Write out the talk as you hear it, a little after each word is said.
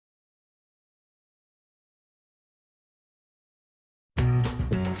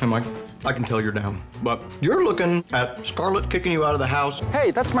Hey, Mike, I can tell you're down, but you're looking at Scarlett kicking you out of the house.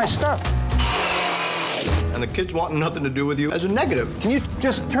 Hey, that's my stuff. And the kids wanting nothing to do with you as a negative. Can you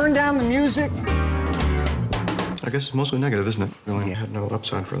just turn down the music? I guess it's mostly negative, isn't it? Really had no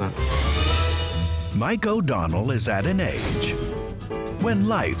upside for that. Mike O'Donnell is at an age when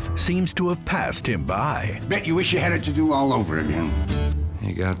life seems to have passed him by. Bet you wish you had it to do all over again.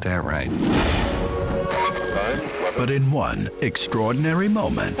 You got that right. But in one extraordinary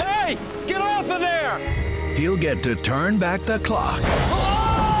moment, Hey, get off of there! he'll get to turn back the clock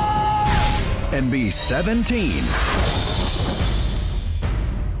and be 17.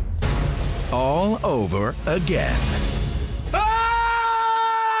 All over again.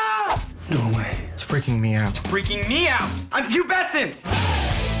 No way. It's freaking me out. Freaking me out! I'm pubescent!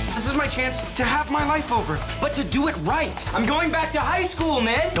 This is my chance to have my life over, but to do it right. I'm going back to high school,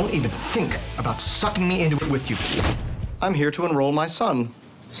 man! Don't even think about sucking me into it with you. I'm here to enroll my son.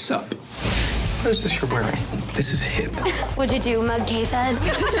 Sup? What is this you're wearing? This is hip. What'd you do, mug K-Fed?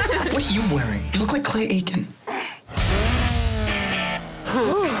 What are you wearing? You look like Clay Aiken.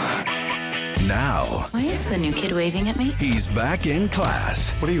 Now, Why is the new kid waving at me? he's back in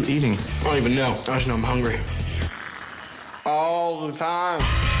class. What are you eating? I don't even know. I just know I'm hungry. All the time.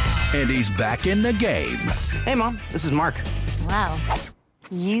 And he's back in the game. Hey, Mom. This is Mark. Wow.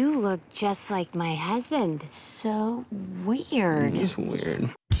 You look just like my husband. So weird. He's weird.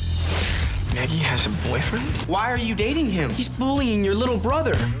 Maggie has a boyfriend? Why are you dating him? He's bullying your little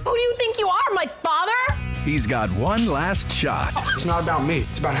brother. Who do you think you are, my father? He's got one last shot It's not about me.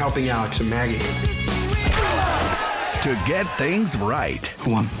 It's about helping Alex and Maggie. to get things right.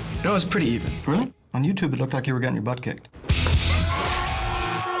 Who won? No, it's pretty even. Really? On YouTube, it looked like you were getting your butt kicked.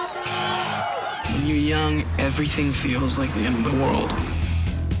 When you're young, everything feels like the end of the world.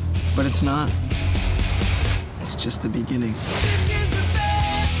 But it's not. It's just the beginning.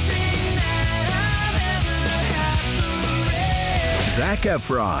 Zac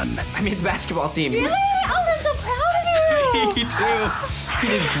Efron, I made the basketball team. Really? Oh, I'm so proud of you. Me too.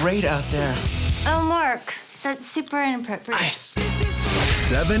 You did great out there. Oh, Mark, that's super inappropriate. Nice.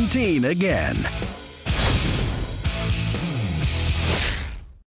 17 again.